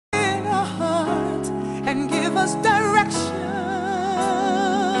give us direction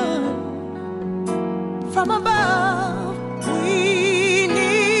from above. We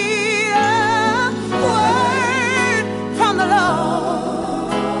need a word from the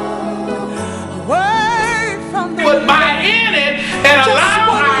Lord, a word from the Lord. Would buy in it and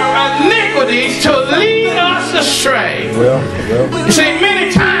allow our iniquities to lead us astray. You see,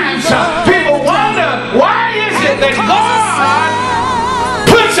 many times people wonder, why is it that God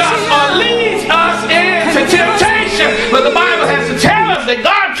puts us or leads us into temptation? But the Bible has to tell us that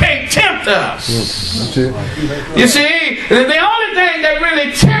God can't tempt us. You see, the only thing that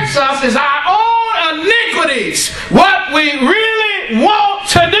really tempts us is our own iniquities, what we really want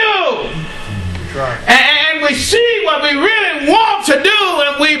to do. And we see what we really want to do,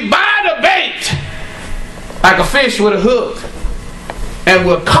 and we buy the bait like a fish with a hook, and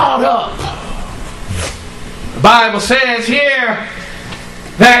we're caught up. The Bible says here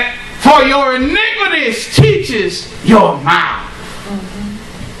that for your iniquities teaches your mouth.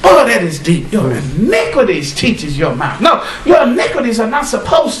 Oh, that is deep. Your iniquities teaches your mouth. No, your iniquities are not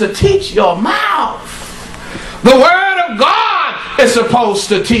supposed to teach your mouth. The Word of God is supposed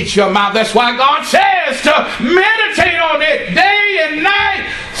to teach your mouth. That's why God says to meditate on it day and night,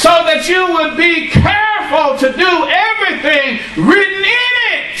 so that you would be careful to do everything written in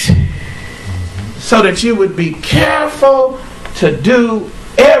it. So that you would be careful to do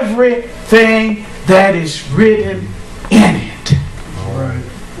everything that is written in it. All right.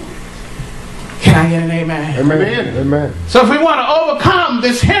 Can I get an amen? Amen. Amen. So if we want to overcome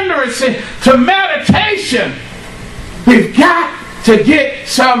this hindrance to meditation, we've got to get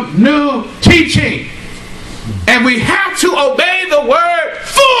some new teaching. And we have to obey the word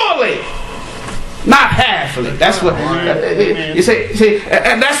fully, not halfly. That's what you see,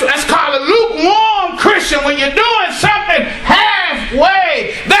 and that's called a lukewarm Christian. When you're doing something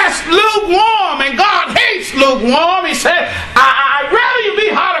halfway, that's lukewarm, and God hates lukewarm. He said, I'd rather you be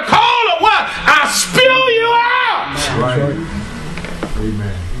hot or cold, or what? I'll spill you out. Right.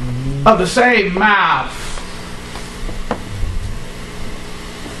 Amen. Of the same mouth.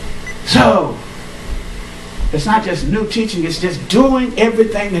 So it's not just new teaching, it's just doing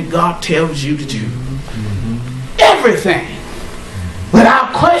everything that God tells you to do. Everything.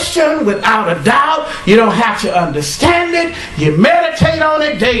 Without question, without a doubt. You don't have to understand it. You meditate on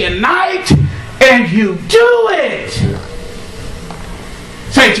it day and night, and you do it.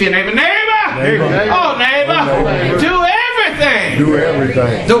 Say to your neighbor, neighbor. Oh, neighbor. Do everything. Do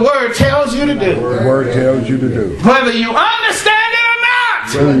everything. The Word tells you to do. The Word tells you to do. Whether you understand it or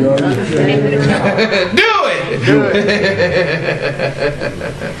not. Do it. Do it.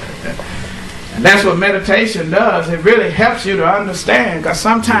 And that's what meditation does. It really helps you to understand, because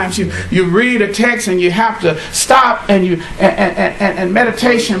sometimes you read a text and you have to stop, and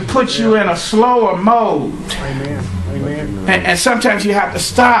meditation puts you in a slower mode. Amen. Amen. And sometimes you have to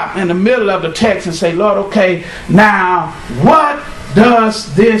stop in the middle of the text and say, Lord, okay, now what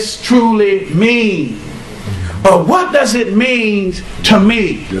does this truly mean? Or what does it mean to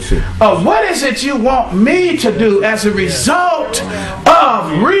me? Or what is it you want me to do as a result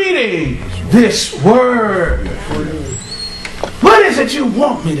of reading this word? What is it you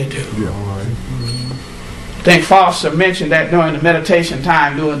want me to do? I think Foster mentioned that during the meditation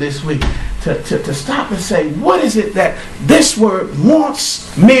time during this week. To stop and say, what is it that this word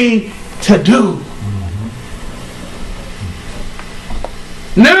wants me to do?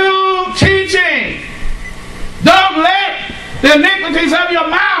 New teaching. Don't let the iniquities of your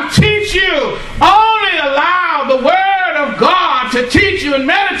mouth teach you. Only allow the Word of God to teach you, and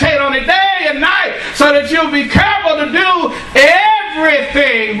meditate on it day and night, so that you'll be careful to do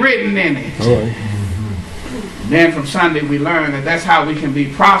everything written in it. Right. Then from Sunday we learned that that's how we can be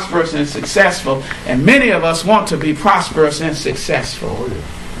prosperous and successful. And many of us want to be prosperous and successful.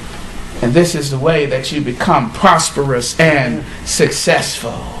 And this is the way that you become prosperous and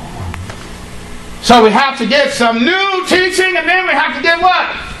successful. So we have to get some new teaching, and then we have to get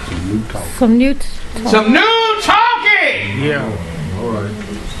what? Some new talking. Yeah. All right.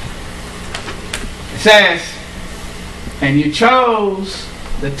 It says, and you chose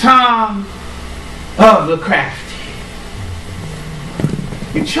the tongue of the crafty.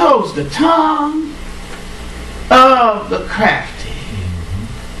 You chose the tongue of the crafty.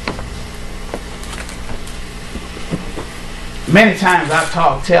 Many times our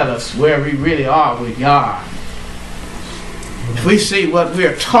tell us where we really are with God. If we see what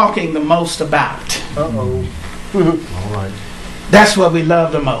we're talking the most about, All right. that's what we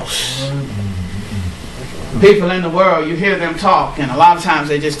love the most. People in the world, you hear them talk, and a lot of times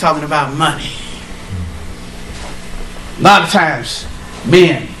they're just talking about money. A lot of times,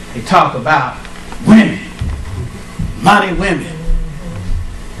 men, they talk about women. money, women,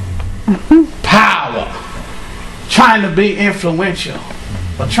 power, trying to be influential,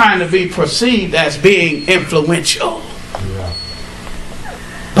 or trying to be perceived as being influential.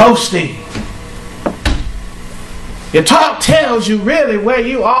 Boasting. Your talk tells you really where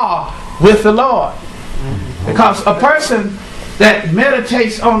you are with the Lord. Because a person that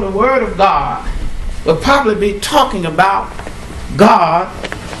meditates on the Word of God will probably be talking about God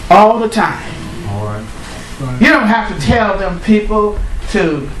all the time. All right. You don't have to tell them people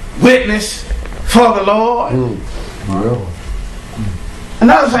to witness for the Lord. Well,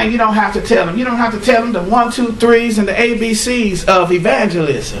 Another thing you don't have to tell them. You don't have to tell them the 1, 2, 3s and the ABCs of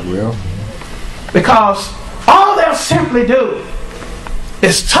evangelism. well, Because all they'll simply do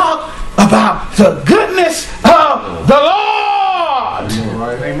is talk about the goodness of the Lord. all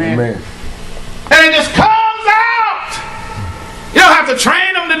right. Amen. Amen. And it just comes out. You don't have to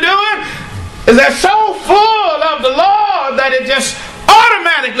train them to do it. They're so full of the Lord that it just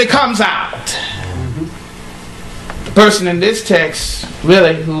automatically comes out. The person in this text,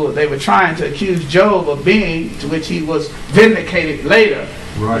 really, who they were trying to accuse Job of being, to which he was vindicated later,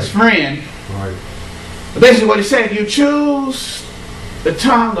 Right. his friend. Right. But basically what he said, you choose the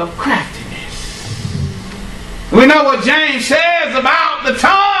tongue of craftiness. We know what James says about the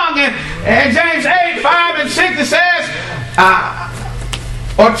tongue, and James 8, 5 and 6, it says,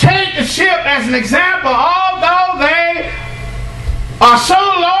 or take the ship as an example, although they are so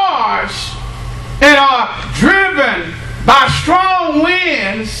large and are driven by strong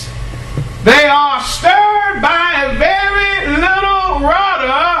winds, they are stirred by a very little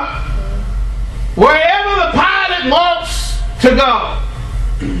rudder wherever the pilot wants to go.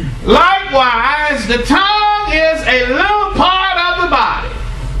 Likewise, the tongue is a little part of the body,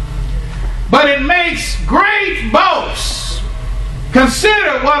 but it makes great boasts.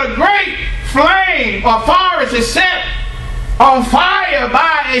 Consider what a great flame or forest is set on fire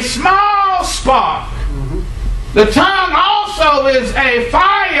by a small spark. The tongue also is a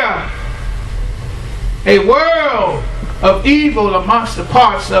fire, a world of evil amongst the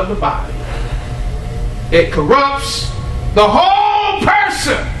parts of the body. It corrupts the whole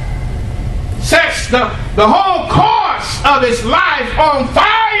person, sets the whole course of its life on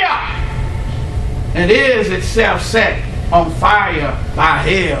fire, and is itself set on fire by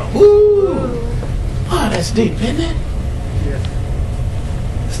hell. Ooh, boy, that's deep, isn't it?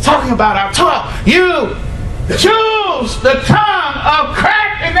 It's talking about our talk. You choose the tongue of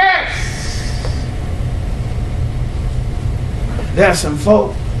craftiness. There's some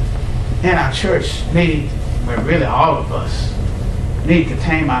folk in our church really all of us need to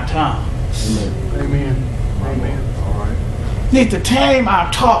tame our tongues. Amen. Amen. All right. Need to tame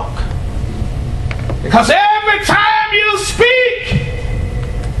our talk. Because every time you speak,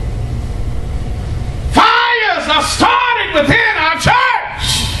 fires are started within our church.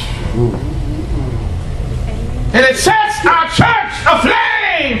 And it sets our church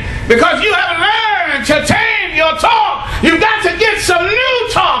aflame because you have learned to tame your talk. You've got to get some new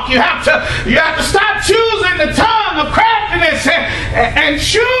talk. You have to stop choosing the tongue of craftiness and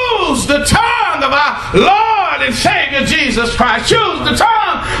choose the tongue of our Lord and Savior Jesus Christ. Choose the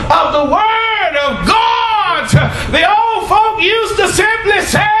tongue of the Word of God. The old folk used to simply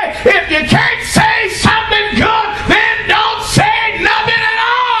say, if you can't say something good, then don't say nothing at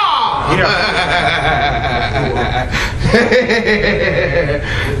all.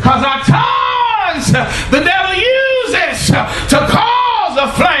 Because our tongues, the devil uses to cause a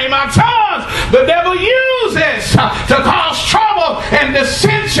flame. Our tongues, the devil uses to cause trouble and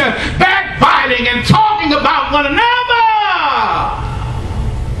dissension, backbiting, and talking about one another.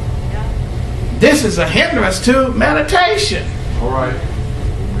 This is a hindrance to meditation. All right.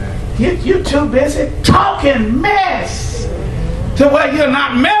 You're too busy talking mess to where you're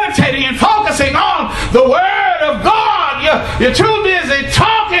not meditating and focusing on the Word of God. You're too busy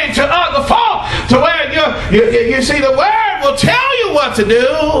talking to other folk to where you see the Word will tell you what to do.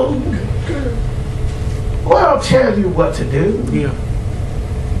 Well, I'll tell you what to do. Yeah.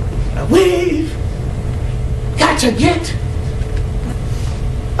 We've got to get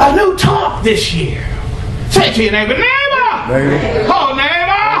a new talk this year. Say to your neighbor, neighbor! Neighbor. Oh,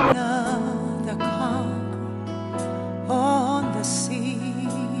 neighbor! The conqueror on the sea.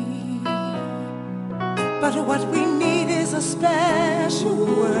 But what we need is a special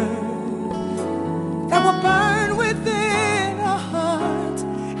word that will burn within our hearts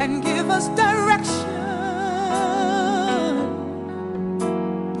and give us direction